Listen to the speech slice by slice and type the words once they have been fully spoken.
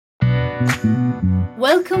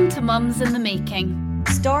Welcome to Mums in the Making.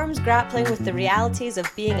 Storm's grappling with the realities of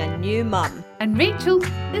being a new mum. And Rachel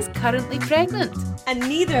is currently pregnant. And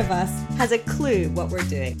neither of us has a clue what we're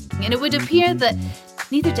doing. And it would appear that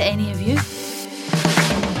neither do any of you.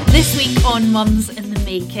 This week on Mums in the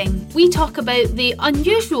Making, we talk about the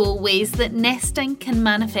unusual ways that nesting can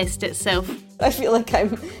manifest itself. I feel like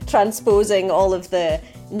I'm transposing all of the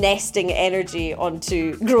nesting energy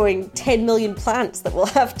onto growing 10 million plants that we'll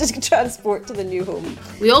have to transport to the new home.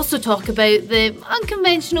 We also talk about the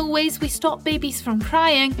unconventional ways we stop babies from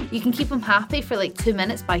crying. You can keep him happy for like 2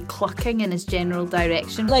 minutes by clucking in his general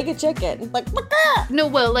direction. Like a chicken. Like, no,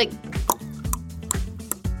 well, like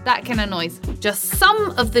that kind of noise. Just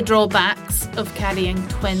some of the drawbacks of carrying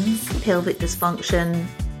twins. Pelvic dysfunction,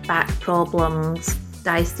 back problems,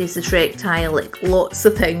 diastasis recti, like lots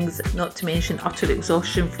of things, not to mention utter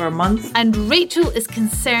exhaustion for months. And Rachel is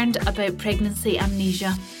concerned about pregnancy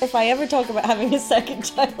amnesia. If I ever talk about having a second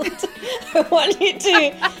child, I want you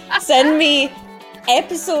to send me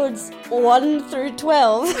episodes 1 through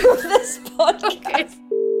 12 of this podcast. Okay.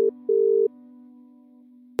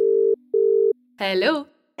 Hello.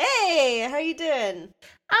 Hey, how you doing?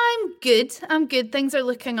 I'm good. Things are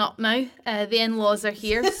looking up now. The in-laws are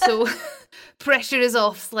here, so pressure is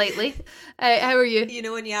off slightly. How are you? You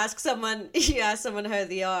know, when you ask someone how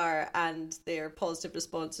they are and their positive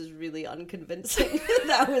response is really unconvincing.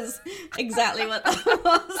 That was exactly what that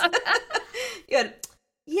was. You went,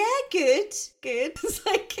 yeah, good. It's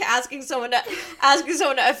like asking someone at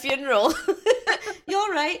a funeral. You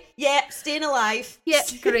all right? Yeah, staying alive. Yeah,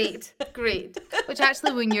 great. Which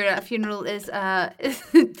actually, when you're at a funeral, is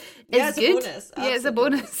it's good. A bonus. Yeah, it's a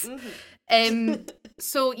bonus. Mm-hmm.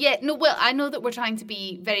 So yeah, no. Well, I know that we're trying to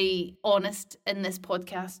be very honest in this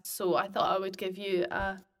podcast, so I thought I would give you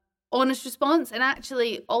a honest response. And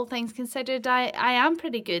actually, all things considered, I am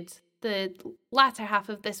pretty good. The latter half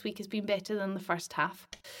of this week has been better than the first half.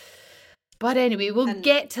 But anyway, we'll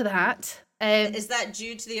get to that. Is that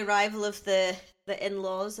due to the arrival of the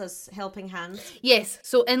in-laws as helping hands? Yes.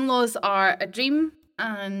 So in-laws are a dream,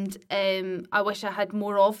 and I wish I had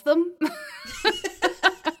more of them.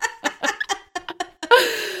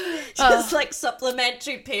 Just like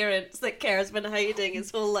supplementary parents that Ker's been hiding his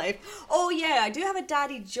whole life. Oh yeah, I do have a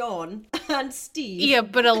daddy John and Steve. Yeah,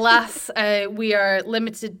 but alas, we are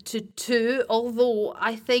limited to 2, although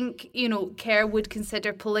I think, Ker would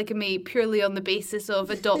consider polygamy purely on the basis of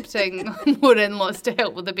adopting more in-laws to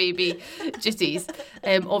help with the baby duties.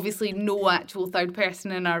 Obviously, no actual third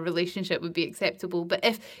person in our relationship would be acceptable, but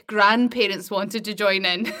if grandparents wanted to join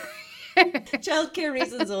in... Childcare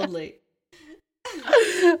reasons only.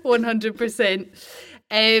 100%.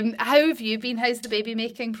 How have you been? How's the baby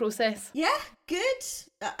making process? Yeah, good.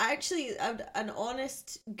 Actually, an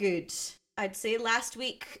honest good. I'd say last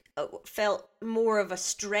week felt more of a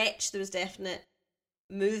stretch. There was definite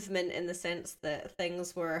movement in the sense that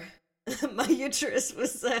things were... my uterus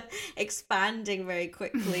was expanding very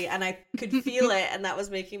quickly and I could feel it, and that was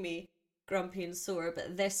making me grumpy and sore.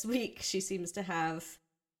 But this week she seems to have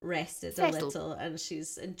rested a little, and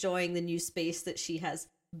she's enjoying the new space that she has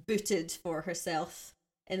booted for herself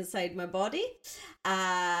inside my body.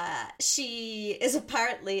 She is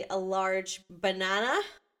apparently a large banana.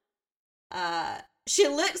 She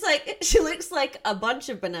looks like a bunch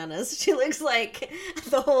of bananas. She looks like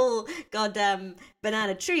the whole goddamn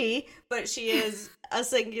banana tree, but she is a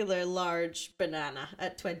singular large banana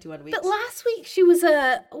at 21 weeks. But last week she was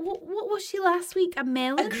what was she last week? A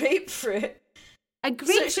melon? A grapefruit. So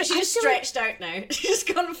she's just stretched out now. She's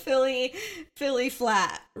gone fully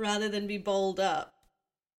flat rather than be balled up.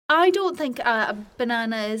 I don't think a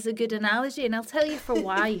banana is a good analogy, and I'll tell you for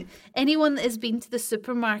why. Anyone that has been to the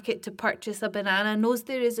supermarket to purchase a banana knows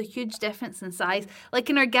there is a huge difference in size. Like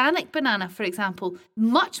an organic banana, for example,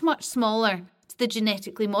 much, much smaller to the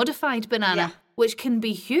genetically modified banana, which can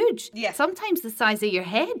be huge. Yeah. Sometimes the size of your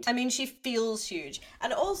head. I mean, she feels huge.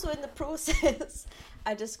 And also in the process...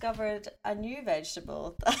 I discovered a new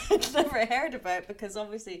vegetable that I'd never heard about, because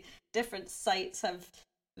obviously different sites have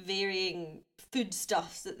varying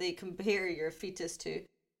foodstuffs that they compare your fetus to.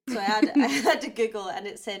 So I had to Google it, and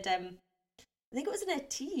it said, I think it was an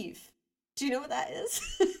etive. Do you know what that is?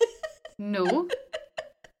 No.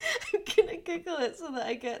 I'm going to Google it so that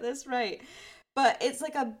I get this right. But it's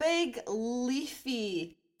like a big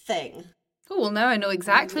leafy thing. Oh, well, now I know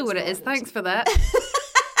exactly what it is. Thanks for that.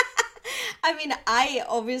 I mean, I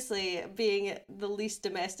obviously, being the least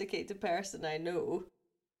domesticated person I know,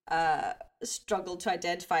 struggled to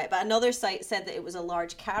identify it. But another site said that it was a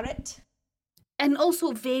large carrot. And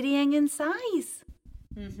also varying in size.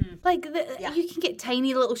 Like, you can get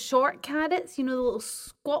tiny little short carrots, you know, the little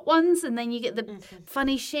squat ones, and then you get the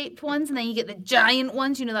funny shaped ones, and then you get the giant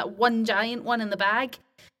ones, you know, that one giant one in the bag.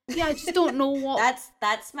 Yeah, I just don't know what...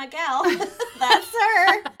 That's my gal. That's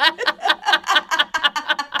her.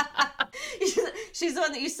 She's the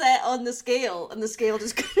one that you set on the scale, and the scale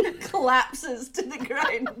just collapses to the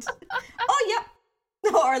ground. Oh, yep.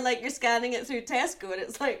 Or like you're scanning it through Tesco, and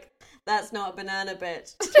it's like, that's not a banana,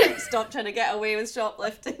 bitch. Stop trying to get away with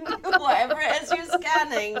shoplifting. Whatever it is you're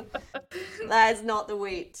scanning, that is not the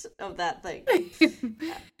weight of that thing.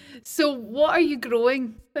 So what are you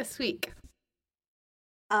growing this week?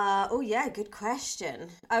 Oh yeah, good question.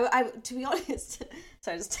 I to be honest,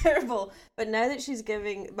 sounds terrible, but now that she's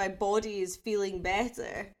my body is feeling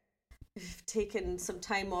better, I've taken some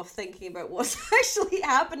time off thinking about what's actually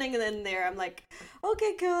happening in there. I'm like,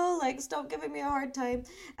 okay, cool, like, stop giving me a hard time.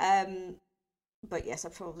 But yes, I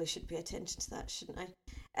probably should pay attention to that, shouldn't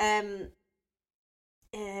I?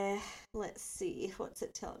 Let's see, what's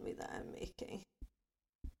it telling me that I'm making?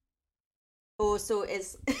 Oh, so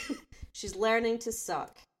it's she's learning to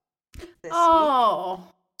suck this week.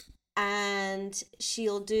 And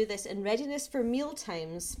she'll do this in readiness for meal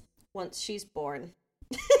times once she's born.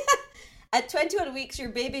 At 21 weeks, your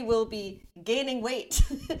baby will be gaining weight.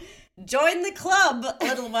 Join the club,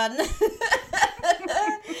 little one.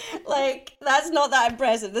 Like, that's not that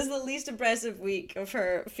impressive. This is the least impressive week of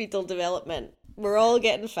her fetal development. We're all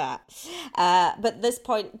getting fat. But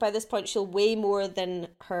by this point, she'll weigh more than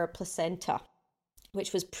her placenta,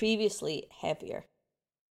 which was previously heavier.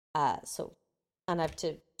 And I have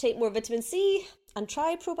to take more vitamin C and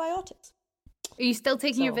try probiotics. Are you still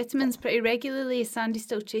taking your vitamins pretty regularly? Is Sandy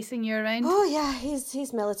still chasing you around? Oh yeah,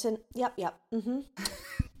 he's militant. Yep.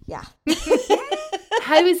 Yeah.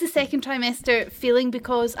 How is the second trimester feeling?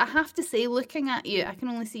 Because I have to say, looking at you, I can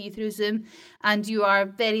only see you through Zoom, and you are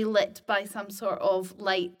very lit by some sort of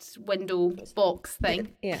light window box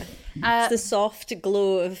thing. Yeah. It's the soft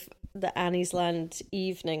glow of the Annie's Land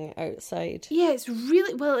evening outside. Yeah, it's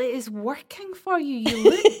really, well, it is working for you. You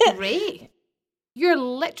look great. You're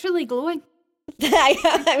literally glowing.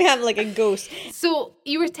 I'm like a ghost. So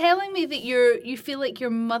you were telling me that you feel like your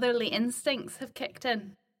motherly instincts have kicked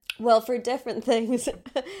in. Well, for different things,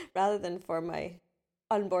 rather than for my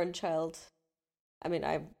unborn child. I mean,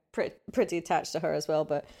 I'm pretty attached to her as well,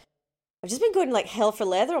 but I've just been going like hell for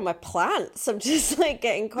leather on my plants. I'm just like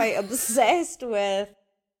getting quite obsessed with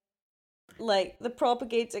like the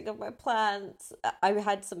propagating of my plants. I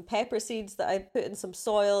had some pepper seeds that I put in some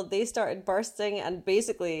soil. They started bursting, and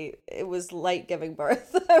basically it was like giving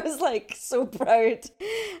birth. I was like so proud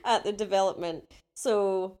at the development.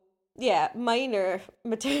 So yeah, minor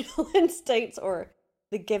maternal instincts or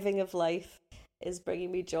the giving of life is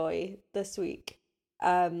bringing me joy this week.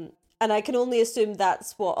 And I can only assume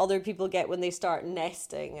that's what other people get when they start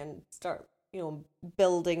nesting and start,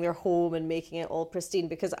 building their home and making it all pristine,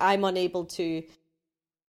 because I'm unable to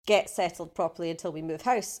get settled properly until we move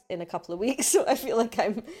house in a couple of weeks. So I feel like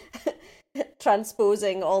I'm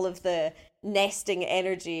transposing all of the nesting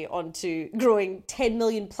energy onto growing 10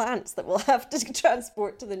 million plants that we'll have to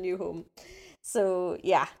transport to the new home. So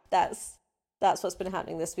yeah, that's what's been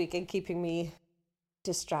happening this week and keeping me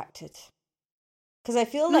distracted. Because I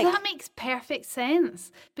feel like... that makes perfect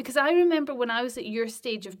sense. Because I remember when I was at your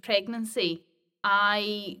stage of pregnancy,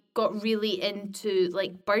 I got really into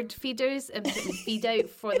like bird feeders and putting feed out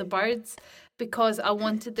for the birds, because I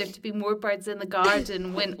wanted there to be more birds in the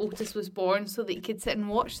garden when Otis was born so that he could sit and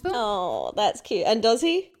watch them. Oh, that's cute. And does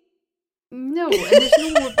he? No, and there's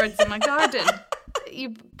no more birds in my garden.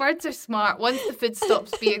 Birds are smart. Once the food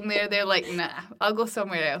stops being there, they're like, nah, I'll go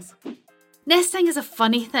somewhere else. Nesting is a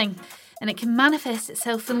funny thing, and it can manifest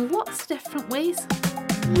itself in lots of different ways.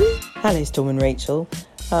 Hello, Storm and Rachel.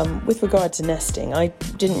 With regard to nesting, I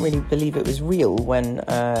didn't really believe it was real when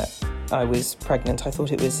I was pregnant. I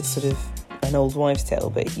thought it was sort of an old wives' tale,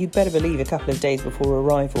 but you'd better believe a couple of days before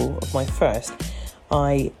arrival of my first,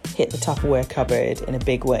 I hit the Tupperware cupboard in a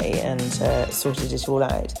big way and sorted it all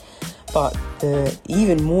out. But the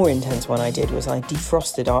even more intense one I did was I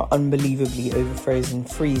defrosted our unbelievably over-frozen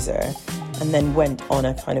freezer and then went on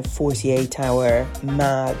a kind of 48-hour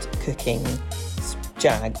mad cooking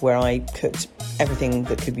jag where I cooked everything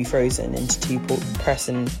that could be frozen into 2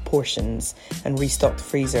 person portions and restocked the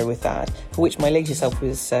freezer with that, for which my later self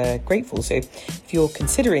was grateful. So if you're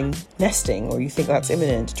considering nesting or you think that's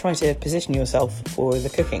imminent, try to position yourself for the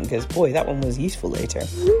cooking, because boy, that one was useful later.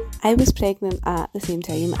 I was pregnant at the same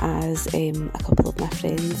time as a couple of my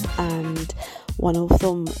friends, and one of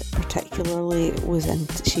them particularly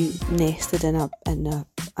she nested in a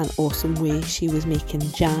an awesome way. She was making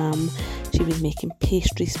jam, she was making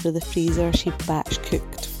pastries for the freezer, she batch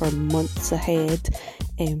cooked for months ahead.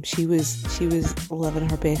 She was living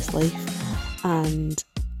her best life, and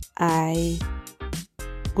I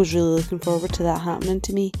was really looking forward to that happening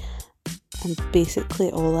to me. And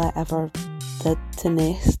basically all I ever did to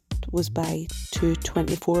nest was buy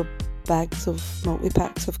 24 bags of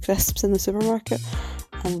multi-packs of crisps in the supermarket,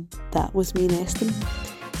 and that was me nesting.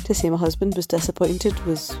 To say my husband was disappointed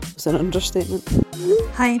was an understatement.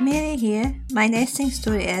 Hi, Mary here. My nesting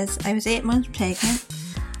story is I was 8 months pregnant.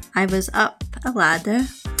 I was up a ladder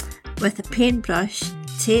with a paintbrush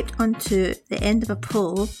taped onto the end of a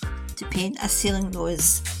pole to paint a ceiling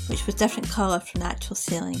rose, which was different colour from the actual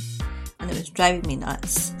ceiling, and it was driving me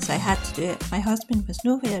nuts, so I had to do it. My husband was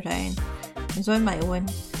nowhere around. I was on my own.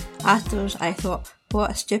 Afterwards I thought,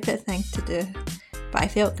 what a stupid thing to do, but I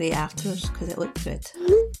felt great afterwards because it looked good.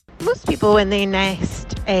 Most people, when they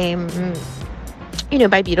nest,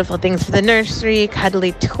 buy beautiful things for the nursery,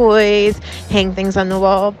 cuddly toys, hang things on the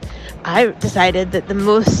wall. I decided that the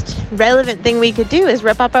most relevant thing we could do is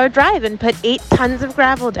rip up our drive and put 8 tons of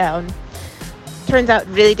gravel down. Turns out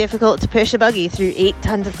really difficult to push a buggy through 8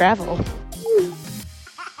 tons of gravel.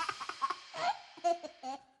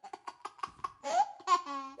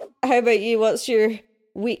 How about you? What's your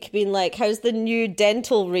week been like? How's the new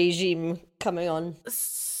dental regime coming on?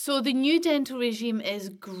 So the new dental regime is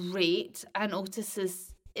great, and Otis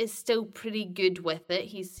is still pretty good with it.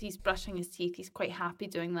 He's brushing his teeth. He's quite happy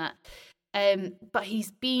doing that. But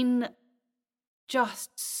he's been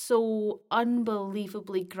just so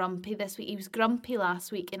unbelievably grumpy this week. He was grumpy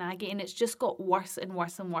last week in Aggie, and it's just got worse and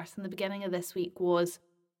worse and worse. And the beginning of this week was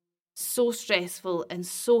so stressful and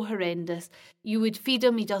so horrendous. You would feed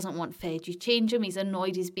him, he doesn't want fed. You change him, he's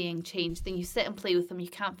annoyed he's being changed. Then you sit and play with him, you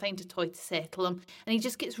can't find a toy to settle him, and he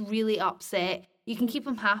just gets really upset. You can keep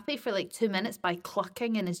him happy for like 2 minutes by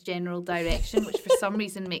clucking in his general direction, which for some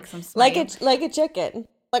reason makes him smile. Like a chicken.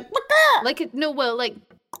 Like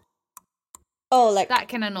that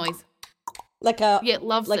kind of noise.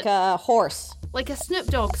 Loves like it. a horse. Like a Snoop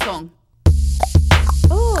Dogg song.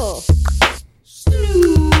 Oh.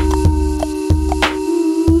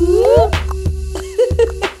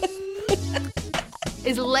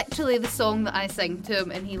 Is literally the song that I sing to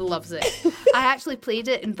him, and he loves it. I actually played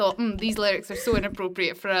it and thought, these lyrics are so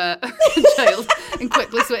inappropriate for a child, and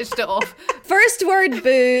quickly switched it off. First word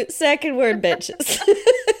boo, second word bitches.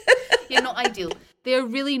 Yeah, not ideal. They're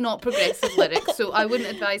really not progressive lyrics, so I wouldn't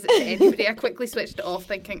advise it to anybody. I quickly switched it off,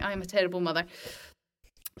 thinking I'm a terrible mother.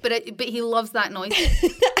 But he loves that noise.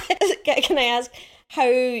 Can I ask how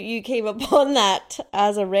you came upon that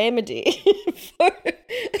as a remedy?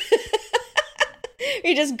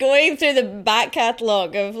 You're just going through the back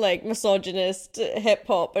catalogue of like misogynist hip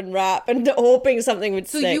hop and rap and hoping something would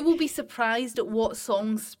stick. So you will be surprised at what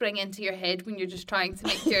songs spring into your head when you're just trying to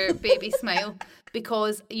make your baby smile,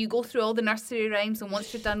 because you go through all the nursery rhymes, and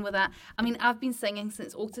once you're done with that, I mean, I've been singing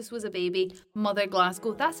since Otis was a baby, Mother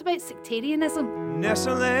Glasgow. That's about sectarianism.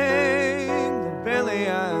 Nestling the belly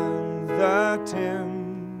and the Tim.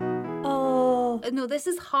 Oh. No, this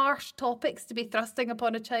is harsh topics to be thrusting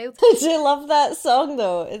upon a child. I do love that song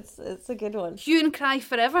though. It's a good one. Hue and cry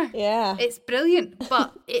forever. Yeah. It's brilliant,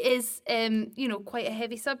 but it is, quite a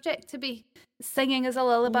heavy subject to be singing as a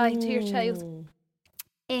lullaby to your child.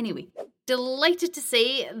 Anyway, delighted to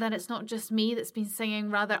say that it's not just me that's been singing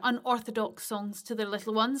rather unorthodox songs to their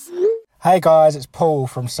little ones. Hey guys, it's Paul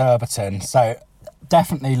from Surbiton. So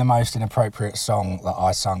definitely the most inappropriate song that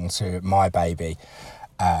I sung to my baby.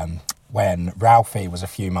 When Ralphie was a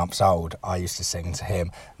few months old, I used to sing to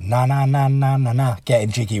him, na na na na na na,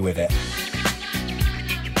 getting jiggy with it.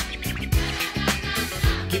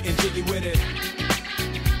 Getting jiggy with it.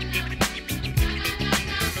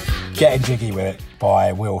 Getting Jiggy With It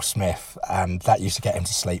by Will Smith, and that used to get him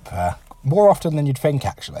to sleep more often than you'd think,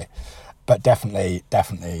 actually. But definitely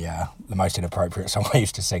the most inappropriate song I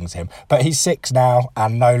used to sing to him. But he's 6 now,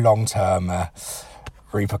 and no long-term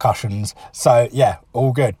repercussions. So, yeah,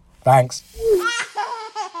 all good. Thanks.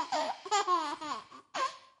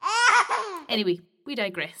 Anyway, we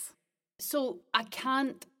digress. So I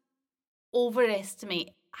can't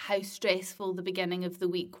overestimate how stressful the beginning of the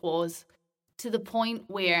week was, to the point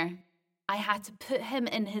where I had to put him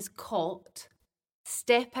in his cot,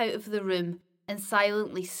 step out of the room, and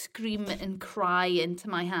silently scream and cry into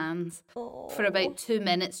my hands for about 2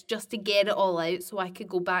 minutes just to get it all out so I could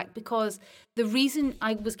go back. Because the reason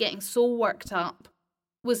I was getting so worked up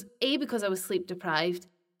was A, because I was sleep deprived,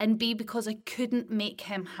 and B, because I couldn't make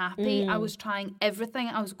him happy. I was trying everything.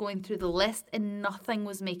 I was going through the list and nothing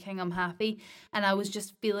was making him happy. And I was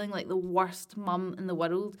just feeling like the worst mum in the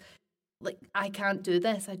world. Like, I can't do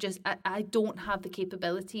this. I don't have the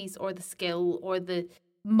capabilities or the skill or the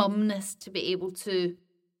mumness to be able to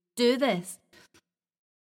do this.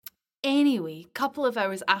 Anyway, a couple of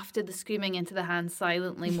hours after the screaming into the hand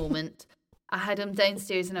silently moment, I had him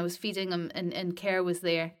downstairs and I was feeding him and Kerr was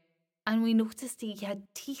there. And we noticed he had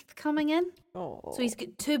teeth coming in. Oh. So he's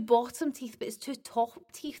got 2 bottom teeth, but his 2 top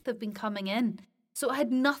teeth have been coming in. So it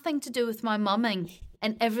had nothing to do with my mumming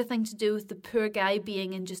and everything to do with the poor guy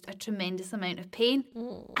being in just a tremendous amount of pain.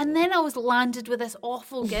 And then I was landed with this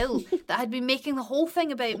awful guilt that had been making the whole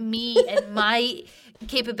thing about me and my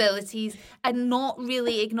capabilities and not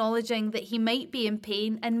really acknowledging that he might be in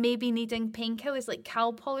pain and maybe needing painkillers like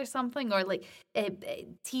Calpol or something, or like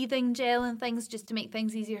teething gel and things just to make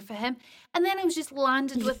things easier for him. And then I was just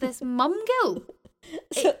landed with this mum guilt.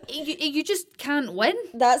 You just can't win.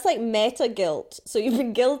 That's like meta guilt. So you've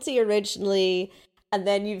been guilty originally, and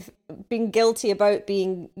then you've been guilty about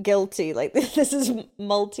being guilty. Like, this is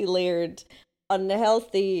multi-layered,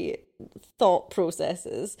 unhealthy thought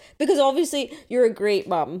processes. Because obviously you're a great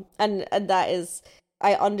mum, and that is,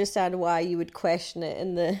 I understand why you would question it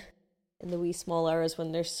in the wee small hours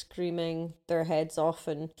when they're screaming their heads off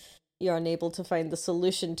and you're unable to find the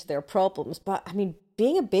solution to their problems. But I mean,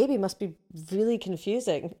 being a baby must be really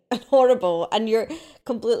confusing and horrible, and you're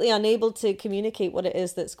completely unable to communicate what it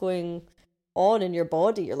is that's going on in your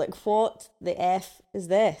body. You're like, what the F is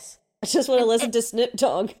this? I just want to listen to Snoop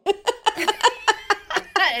Dogg.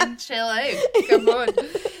 And chill out. Come on.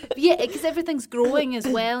 Yeah, because everything's growing as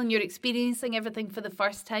well, and you're experiencing everything for the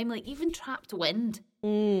first time, like even trapped wind.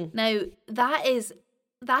 Now, that is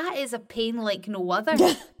a pain like no other.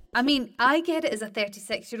 I mean, I get it as a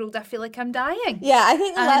 36-year-old. I feel like I'm dying. Yeah, I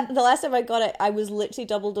think the last time I got it, I was literally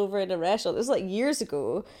doubled over in a restaurant. It was like years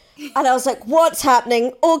ago. And I was like, what's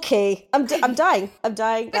happening? Okay, I'm dying. I'm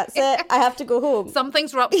dying. That's it. I have to go home.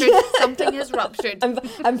 Something's ruptured. Something has ruptured.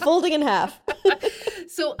 I'm folding in half.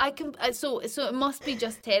 So it must be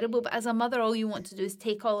just terrible. But as a mother, all you want to do is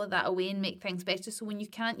take all of that away and make things better. So when you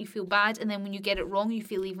can't, you feel bad. And then when you get it wrong, you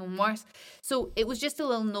feel even worse. So it was just a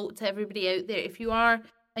little note to everybody out there. If you are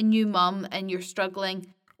a new mum and you're struggling,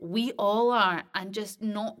 we all are, and just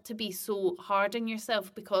not to be so hard on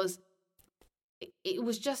yourself, because it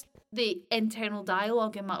was just the internal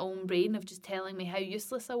dialogue in my own brain of just telling me how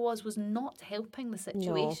useless I was not helping the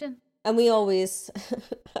situation. No. And we always,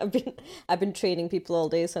 I've been training people all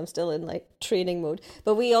day, so I'm still in like training mode,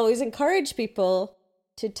 but we always encourage people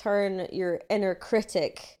to turn your inner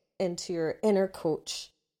critic into your inner coach.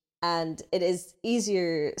 And it is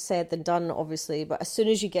easier said than done, obviously. But as soon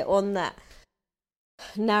as you get on that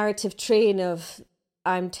narrative train of,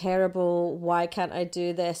 I'm terrible, why can't I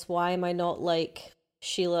do this? Why am I not like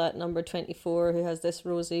Sheila at number 24, who has this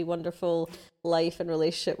rosy, wonderful life and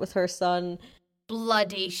relationship with her son?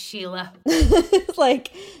 Bloody Sheila.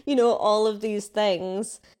 Like, you know, all of these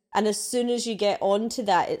things. And as soon as you get onto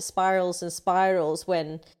that, it spirals and spirals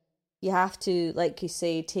when you have to, like you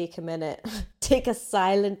say, take a minute, take a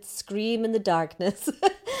silent scream in the darkness,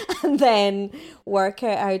 and then work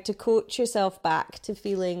out how to coach yourself back to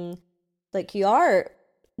feeling like you are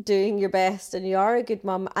doing your best and you are a good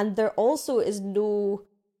mum. And there also is no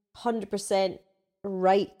 100%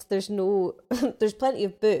 right. There's plenty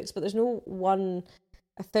of books, but there's no one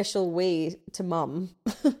official way to mum.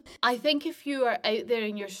 I think if you are out there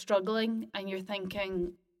and you're struggling and you're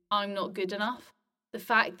thinking, I'm not good enough, the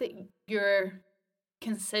fact that you're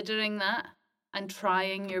considering that and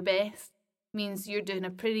trying your best means you're doing a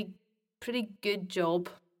pretty good job,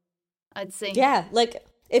 I'd say. Yeah, like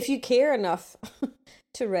if you care enough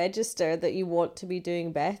to register that you want to be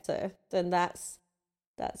doing better, then that's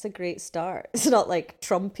a great start. It's not like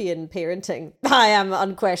Trumpian parenting. I am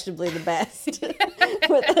unquestionably the best.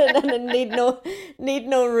 And need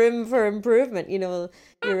no room for improvement. You know,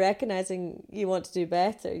 you're recognizing you want to do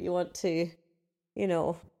better. You want to, you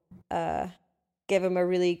know, give him a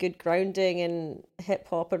really good grounding in hip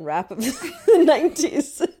hop and rap of the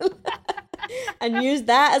 90s. And use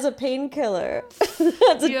that as a painkiller,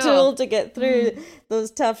 as a tool to get through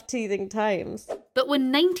those tough teething times. But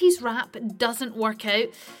when 90s rap doesn't work out,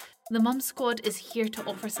 the Mum Squad is here to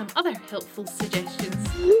offer some other helpful suggestions.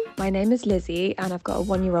 My name is Lizzie and I've got a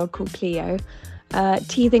 1-year-old called Cleo.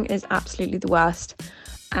 Teething is absolutely the worst,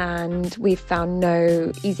 and we've found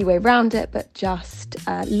no easy way around it, but just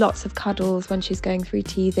lots of cuddles when she's going through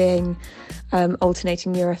teething,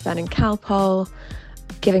 alternating Nurofen and Calpol,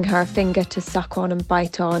 giving her a finger to suck on and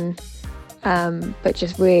bite on, but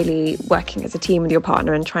just really working as a team with your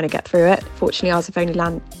partner and trying to get through it. Fortunately, ours have only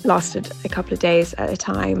lasted a couple of days at a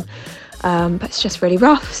time, but it's just really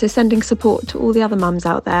rough. So sending support to all the other mums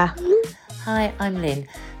out there. Hi, I'm Lynn.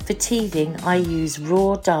 For teething, I use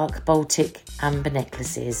raw dark Baltic amber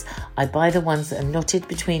necklaces. I buy the ones that are knotted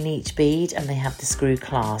between each bead and they have the screw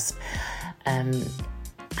clasp.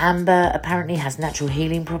 Amber apparently has natural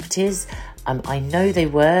healing properties. I know they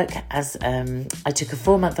work, as I took a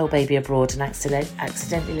 4-month-old baby abroad and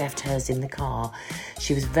accidentally left hers in the car.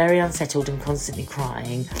 She was very unsettled and constantly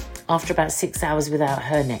crying. After about 6 hours without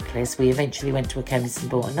her necklace, we eventually went to a chemist and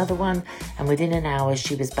bought another one, and within an hour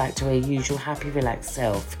she was back to her usual happy, relaxed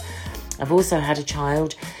self. I've also had a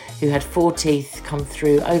child who had 4 teeth come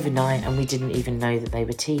through overnight and we didn't even know that they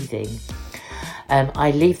were teething.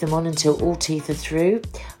 I leave them on until all teeth are through.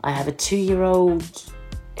 I have a 2-year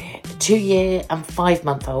and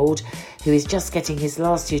 5-month-old who is just getting his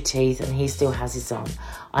last 2 teeth and he still has his on.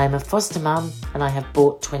 I am a foster mum and I have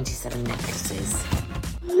bought 27 necklaces.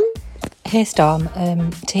 Hey Storm,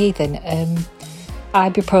 teething,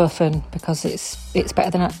 ibuprofen because it's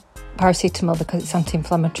better than paracetamol because it's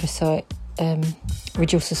anti-inflammatory, so it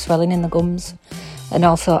reduces swelling in the gums. And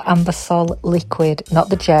also Anbesol liquid, not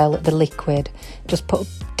the gel, the liquid. Just put a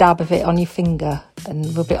dab of it on your finger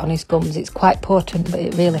and rub it on his gums. It's quite potent, but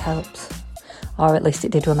it really helps. Or at least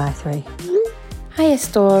it did with my 3. Hiya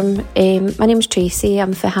Storm, my name's Tracy,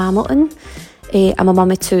 I'm for Hamilton. I'm a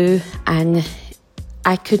mum of 2 and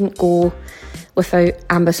I couldn't go without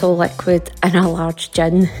Anbesol liquid and a large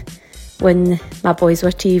gin when my boys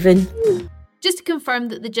were teething. Just to confirm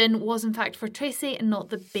that the gin was in fact for Tracy and not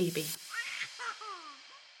the baby.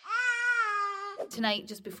 Tonight,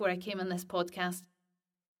 just before I came on this podcast,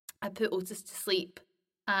 I put Otis to sleep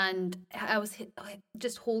and I was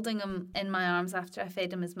just holding him in my arms after I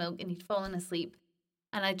fed him his milk and he'd fallen asleep,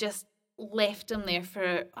 and I just left him there for,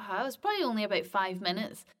 it was probably only about 5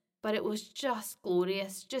 minutes, but it was just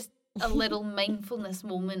glorious, just a little mindfulness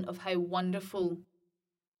moment of how wonderful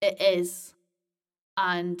it is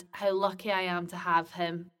and how lucky I am to have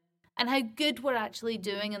him and how good we're actually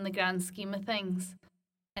doing in the grand scheme of things.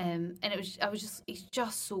 And he's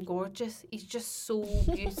just so gorgeous. He's just so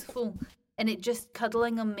beautiful. And it just,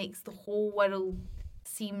 cuddling him makes the whole world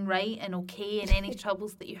seem right and okay. And any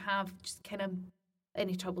troubles that you have, just kind of,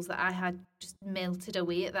 any troubles that I had just melted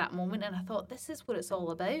away at that moment. And I thought, this is what it's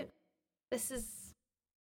all about. This is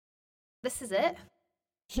it.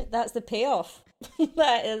 That's the payoff.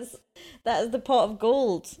 that is the pot of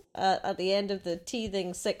gold at the end of the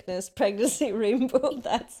teething, sickness, pregnancy rainbow.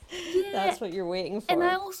 That's what you're waiting for. And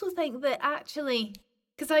I also think that actually,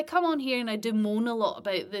 because I come on here and I do moan a lot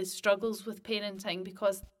about the struggles with parenting,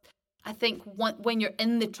 because I think when you're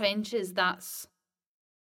in the trenches, that's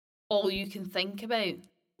all you can think about.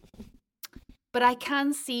 But I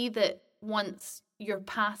can see that once you're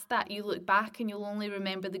past that, you look back and you'll only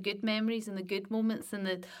remember the good memories and the good moments, and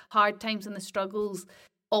the hard times and the struggles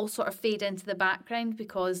all sort of fade into the background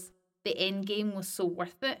because the end game was so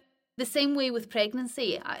worth it. The same way with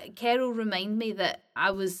pregnancy, Carol reminded me that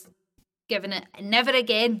I was given it, never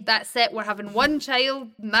again, that's it, we're having one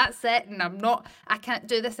child and that's it, and I can't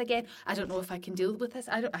do this again. I don't know if I can deal with this.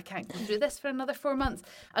 I can't go through this for another 4 months.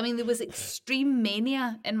 I mean, there was extreme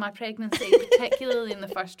mania in my pregnancy, particularly in the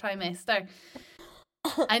first trimester.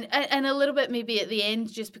 And a little bit maybe at the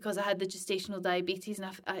end, just because I had the gestational diabetes, and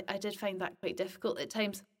I did find that quite difficult at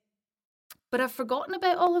times. But I've forgotten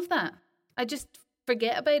about all of that. I just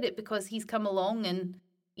forget about it because he's come along and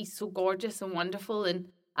he's so gorgeous and wonderful, and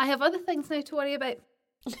I have other things now to worry about.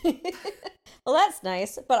 Well, that's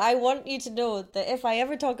nice, but I want you to know that if I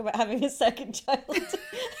ever talk about having a second child,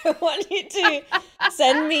 I want you to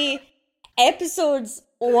send me episodes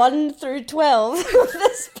 1 through 12 of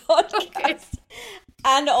this podcast. Okay.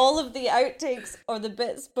 And all of the outtakes or the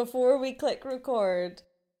bits before we click record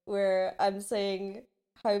where I'm saying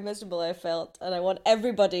how miserable I felt. And I want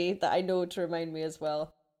everybody that I know to remind me as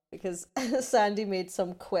well. Because Sandy made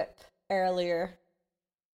some quip earlier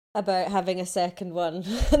about having a second one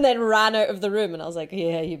and then ran out of the room. And I was like,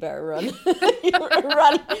 yeah, you better run.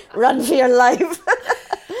 run for your life.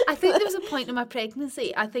 I think there was a point in my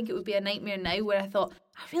pregnancy, I think it would be a nightmare now, where I thought,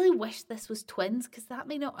 I really wish this was twins, because that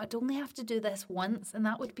may not, I'd only have to do this once, and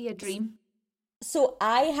that would be a dream. So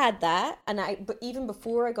I had that, but even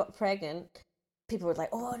before I got pregnant, people were like,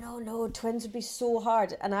 oh, no, twins would be so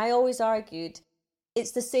hard. And I always argued,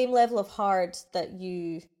 it's the same level of hard that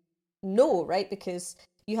you know, right? Because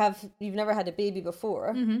you've never had a baby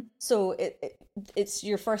before, so it's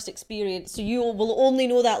your first experience, so you will only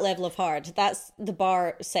know that level of hard. That's the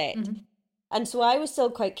bar set. And so I was still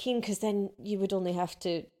quite keen, because then you would only have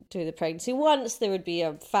to do the pregnancy once, there would be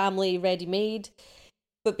a family ready-made.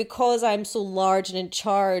 But because I'm so large and in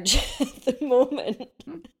charge at the moment,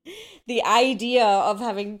 the idea of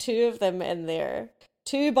having 2 of them in there,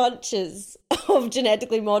 2 bunches of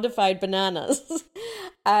genetically modified bananas,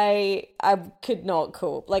 I could not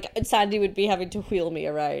cope. Like, Sandy would be having to wheel me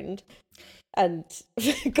around. And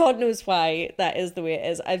God knows why that is the way it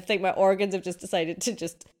is. I think my organs have just decided to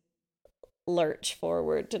just lurch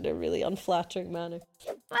forward in a really unflattering manner.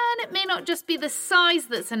 And it may not just be the size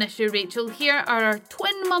that's an issue, Rachel. Here are our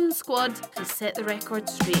twin mum squad to set the record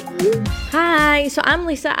straight. Hi, so I'm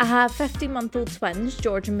Lisa. I have 15-month-old twins,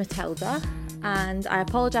 George and Matilda, and I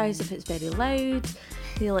apologise if it's very loud.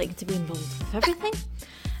 They like to be involved with everything.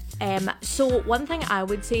 So one thing I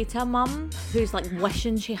would say to a mum who's like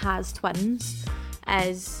wishing she has twins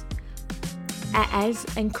is it is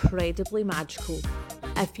incredibly magical.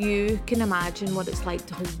 If you can imagine what it's like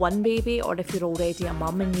to hold one baby, or if you're already a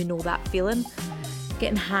mum and you know that feeling,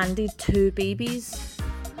 getting handed 2 babies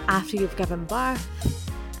after you've given birth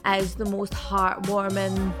is the most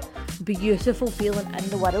heartwarming, beautiful feeling in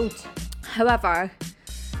the world. However,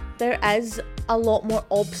 there is a lot more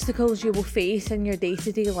obstacles you will face in your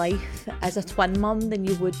day-to-day life as a twin mum than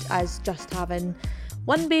you would as just having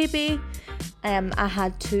one baby. I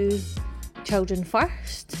had 2 children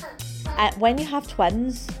first. When you have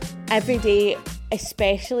twins, every day,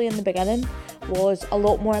 especially in the beginning, was a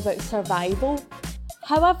lot more about survival.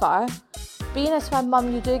 However, being a twin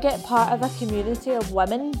mum, you do get part of a community of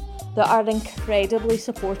women that are incredibly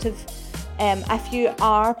supportive. If you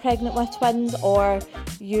are pregnant with twins, or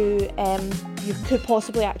you could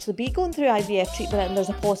possibly actually be going through IVF treatment and there's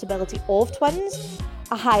a possibility of twins,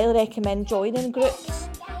 I highly recommend joining groups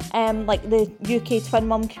like the UK Twin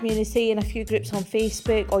Mum community and a few groups on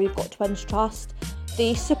Facebook, or you've got Twins Trust.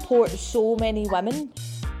 They support so many women,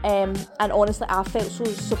 and honestly I felt so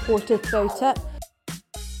supported throughout it.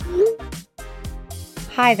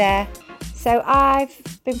 Hi there. So I've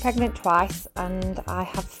been pregnant twice and I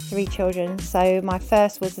have 3 children. So my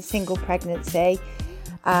first was a single pregnancy,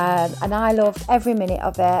 and I loved every minute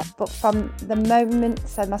of it. But from the moment,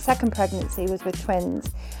 so my second pregnancy was with twins,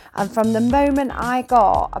 and from the moment I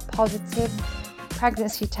got a positive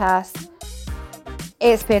pregnancy test,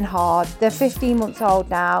 it's been hard. They're 15 months old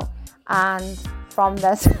now, and from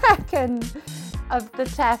the second of the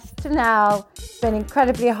test to now, it's been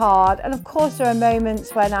incredibly hard. And of course there are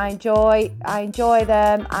moments when I enjoy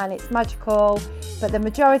them and it's magical, but the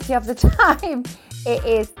majority of the time it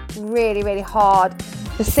is really, really hard.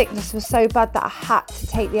 The sickness was so bad that I had to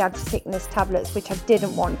take the anti-sickness tablets, which I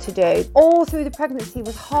didn't want to do. All through the pregnancy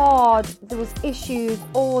was hard. There was issues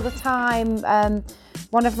all the time.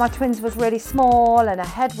 One of my twins was really small and her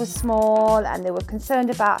head was small and they were concerned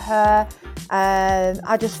about her.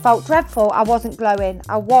 I just felt dreadful. I wasn't glowing.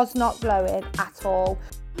 I was not glowing at all.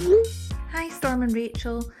 Hi Storm and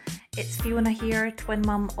Rachel, it's Fiona here, twin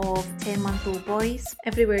mum of 10-month-old boys.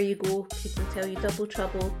 Everywhere you go, people tell you double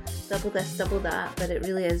trouble, double this, double that, but it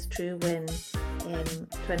really is true when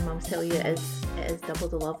twin mums tell you it is double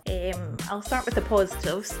the love. I'll start with the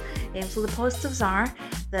positives. So the positives are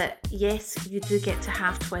that yes, you do get to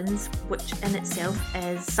have twins, which in itself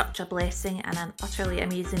is such a blessing and an utterly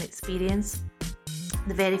amazing experience.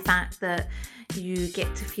 The very fact that you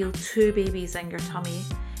get to feel 2 babies in your tummy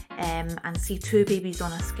and see 2 babies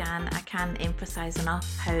on a scan, I can't emphasise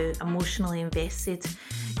enough how emotionally invested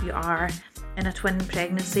you are in a twin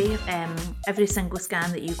pregnancy. Every single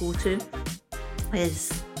scan that you go to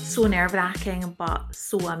is so nerve-wracking but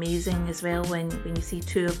so amazing as well when you see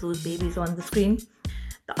 2 of those babies on the screen.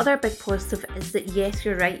 The other big positive is that yes,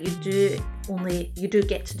 you're right, you do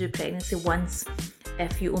get to do pregnancy once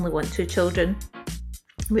if you only want 2 children,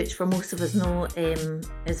 which for most of us know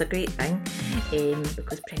is a great thing,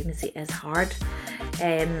 because pregnancy is hard.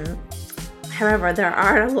 However, there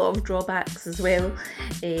are a lot of drawbacks as well.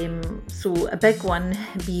 So a big one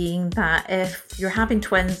being that if you're having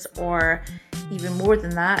twins, or even more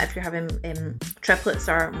than that, if you're having triplets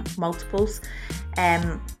or multiples,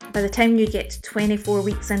 by the time you get to 24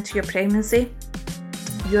 weeks into your pregnancy,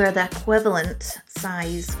 you're the equivalent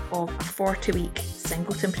size of a 40-week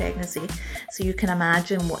singleton pregnancy. So you can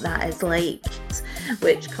imagine what that is like,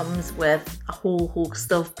 which comes with a whole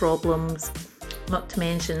host of problems, not to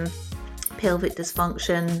mention pelvic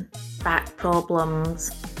dysfunction, back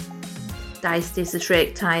problems, diastasis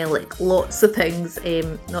recti, like lots of things,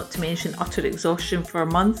 not to mention utter exhaustion for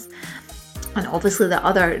months. And obviously the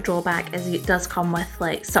other drawback is it does come with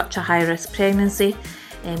like such a high risk pregnancy.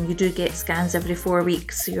 You do get scans every 4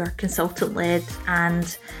 weeks, so you're consultant led,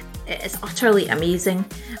 and it's utterly amazing.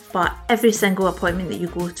 But every single appointment that you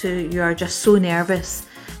go to, you are just so nervous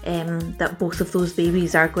that both of those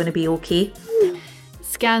babies are going to be okay.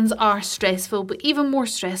 Scans are stressful, but even more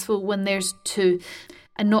stressful when there's two,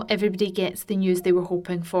 and not everybody gets the news they were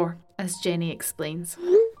hoping for, as Jenny explains.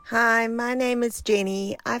 Hi, my name is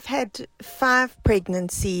Jenny. I've had 5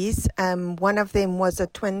 pregnancies. One of them was a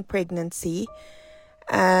twin pregnancy.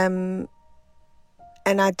 And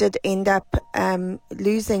I did end up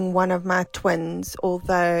losing one of my twins,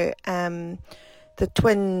 although the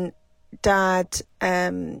twin died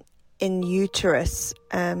in uterus,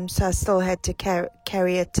 so I still had to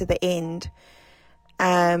carry it to the end.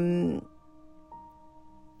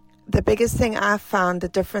 The biggest thing I found, the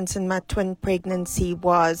difference in my twin pregnancy,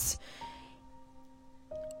 was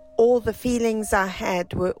all the feelings I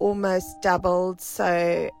had were almost doubled.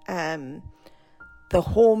 So the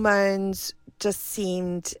hormones just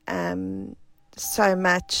seemed so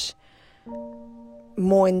much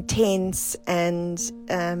more intense, and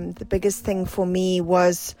the biggest thing for me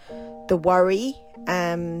was the worry.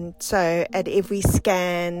 So at every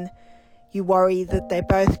scan, you worry that they're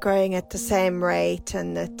both growing at the same rate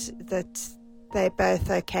and that they're both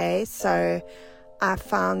okay. So I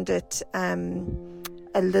found it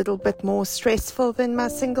a little bit more stressful than my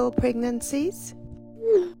single pregnancies.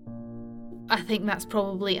 I think that's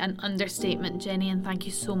probably an understatement, Jenny, and thank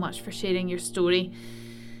you so much for sharing your story.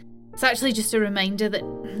 It's actually just a reminder that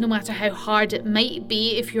no matter how hard it might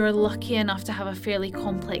be, if you're lucky enough to have a fairly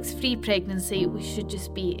complex free pregnancy, we should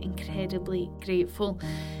just be incredibly grateful.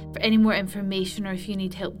 For any more information, or if you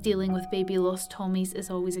need help dealing with baby loss, Tommy's is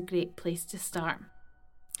always a great place to start.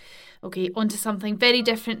 Okay, on to something very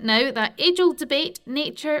different now, that age-old debate,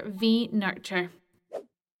 nature v nurture.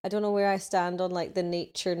 I don't know where I stand on like the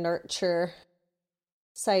nature-nurture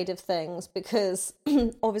side of things, because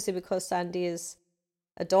obviously because Sandy is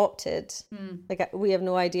adopted, like we have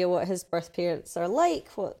no idea what his birth parents are like,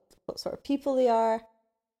 what sort of people they are.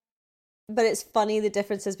 But it's funny the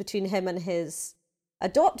differences between him and his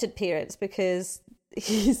adopted parents, because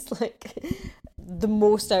he's like the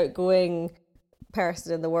most outgoing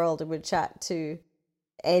person in the world and would chat to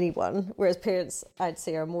anyone, whereas parents, I'd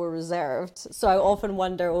say, are more reserved. So I often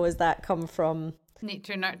wonder, is that come from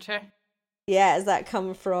nature nurture? Yeah, does that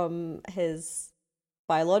come from his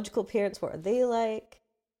biological parents? What are they like?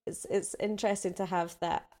 It's interesting to have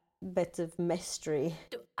that bit of mystery.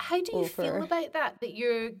 How do you feel about that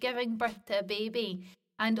you're giving birth to a baby,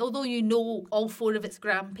 and although you know all 4 of its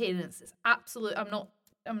grandparents, it's absolute, I'm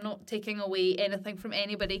not taking away anything from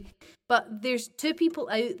anybody, but there's 2 people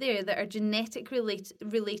out there that are genetically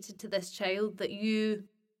related to this child that you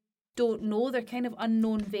don't know. They're kind of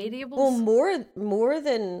unknown variables. Well, more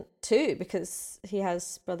than 2, because he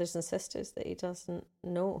has brothers and sisters that he doesn't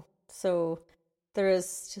know. So there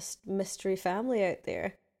is just mystery family out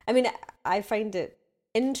there. I mean, I find it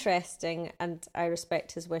interesting, and I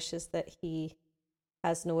respect his wishes that he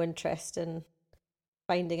has no interest in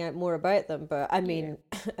finding out more about them. But I mean,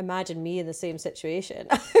 imagine me in the same situation.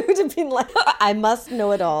 I would have been like, I must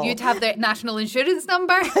know it all. You'd have their national insurance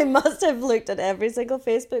number. I must have looked at every single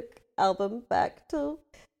Facebook album back to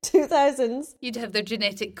 2000s. You'd have their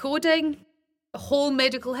genetic coding, a whole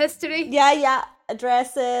medical history. Yeah,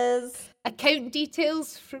 addresses, account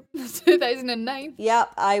details from 2009.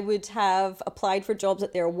 Yep, I would have applied for jobs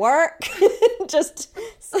at their work. Just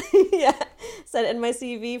sent in my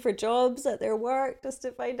CV for jobs at their work just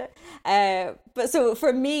to find out. But so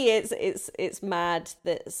for me, it's mad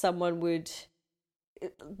that someone would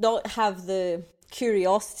not have the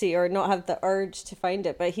curiosity or not have the urge to find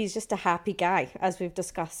it. But he's just a happy guy, as we've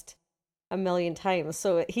discussed a million times.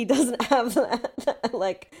 So he doesn't have that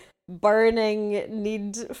like burning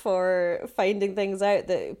need for finding things out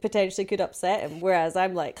that potentially could upset him, whereas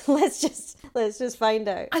I'm like, let's just find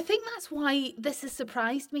out. I think that's why this has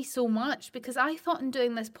surprised me so much, because I thought in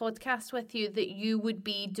doing this podcast with you that you would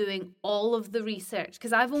be doing all of the research,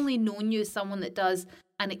 because I've only known you as someone that does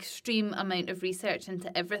an extreme amount of research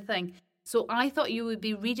into everything. So I thought you would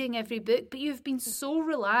be reading every book, but you've been so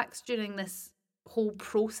relaxed during this whole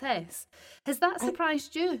process. Has that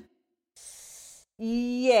surprised you?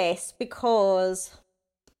 Yes, because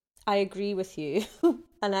I agree with you.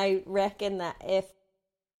 And I reckon that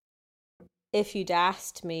if you'd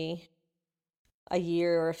asked me a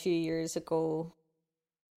year or a few years ago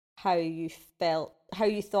how you thought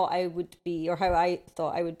I would be, or how I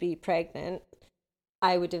thought I would be pregnant,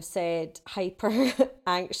 I would have said hyper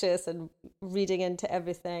anxious and reading into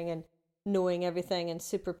everything and knowing everything and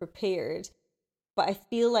super prepared. But I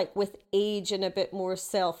feel like with age and a bit more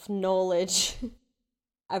self-knowledge,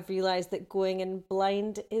 I've realised that going in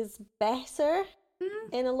blind is better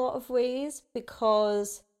in a lot of ways,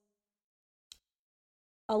 because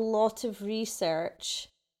a lot of research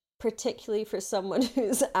particularly for someone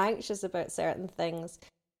who's anxious about certain things,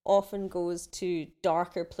 often goes to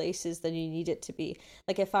darker places than you need it to be.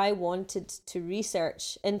 Like if I wanted to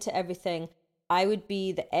research into everything, I would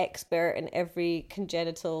be the expert in every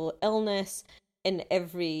congenital illness, in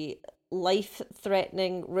every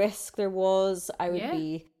life-threatening risk there was. I would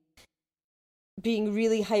be being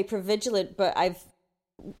really hyper-vigilant, but I've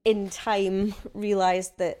in time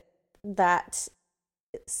realised that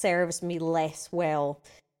serves me less well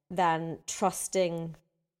than trusting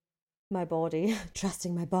my body.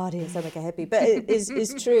 Trusting my body, it sounds like a hippie, but it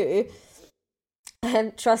is true.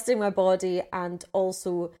 Trusting my body, and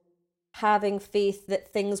also having faith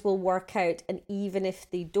that things will work out, and even if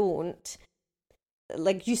they don't,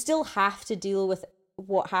 like, you still have to deal with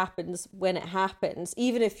what happens when it happens,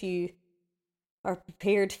 even if you are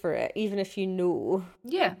prepared for it, even if you know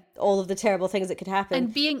all of the terrible things that could happen.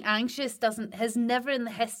 And being anxious has never in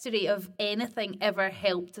the history of anything ever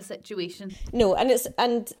helped a situation. No,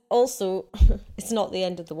 and also it's not the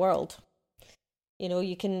end of the world. You know,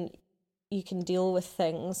 you can deal with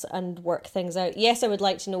things and work things out. Yes, I would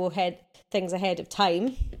like to know things ahead of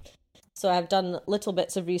time. So I've done little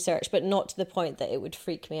bits of research, but not to the point that it would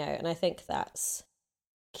freak me out. And I think that's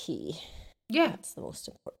key. Yeah. That's the most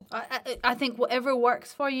important. I think whatever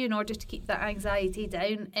works for you in order to keep that anxiety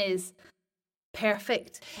down is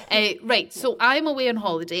perfect. Right, so I'm away on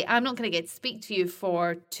holiday. I'm not going to get to speak to you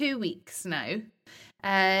for 2 weeks now.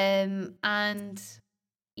 And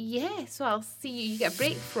yeah, so I'll see you. You get a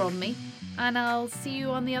break from me, and I'll see you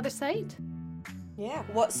on the other side. Yeah.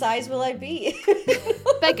 What size will I be?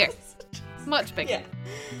 Bigger. Much bigger.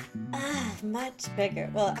 Yeah. Much bigger.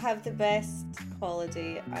 Well, have the best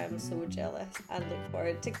holiday. I'm so jealous and look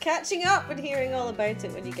forward to catching up and hearing all about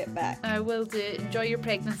it when you get back. I will do. Enjoy your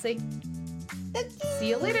pregnancy. See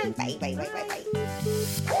you later. Bye, bye, bye, bye, bye.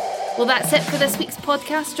 Well, that's it for this week's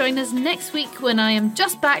podcast. Join us next week when I am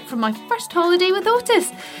just back from my first holiday with Otis.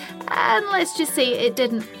 And let's just say it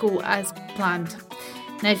didn't go as planned.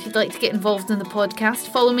 Now, if you'd like to get involved in the podcast,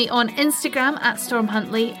 follow me on Instagram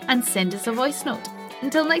 @StormHuntley and send us a voice note.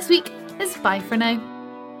 Until next week, it's bye for now.